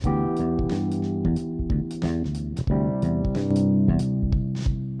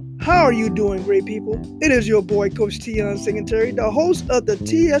How are you doing, great people? It is your boy, Coach Tion Singletary, the host of the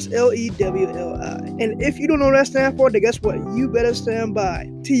TSLEWLI. And if you don't know what that stands for, then guess what? You better stand by.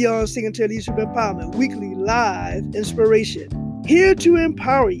 Tion Singletary Leadership Empowerment, weekly live inspiration. Here to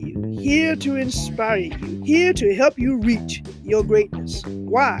empower you, here to inspire you, here to help you reach your greatness.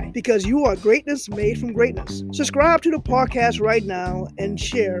 Why? Because you are greatness made from greatness. Subscribe to the podcast right now and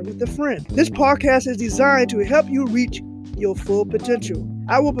share with a friend. This podcast is designed to help you reach your full potential.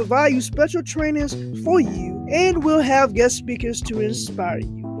 I will provide you special trainings for you and will have guest speakers to inspire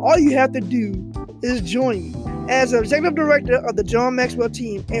you. All you have to do is join me. As Executive Director of the John Maxwell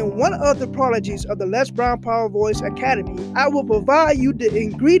team and one of the prodigies of the Les Brown Power Voice Academy, I will provide you the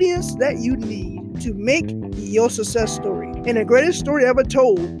ingredients that you need to make your success story. And the greatest story ever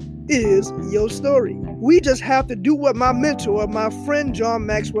told is your story. We just have to do what my mentor, my friend John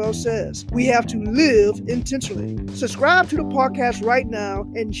Maxwell says. We have to live intentionally. Subscribe to the podcast right now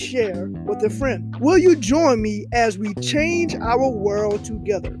and share with a friend. Will you join me as we change our world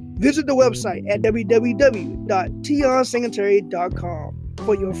together? Visit the website at www.tionsingletary.com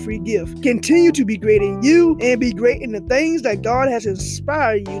for your free gift. Continue to be great in you and be great in the things that God has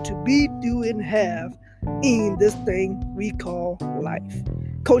inspired you to be, do, and have in this thing we call life.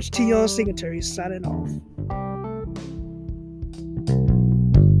 Coach Tion Singletary signing off.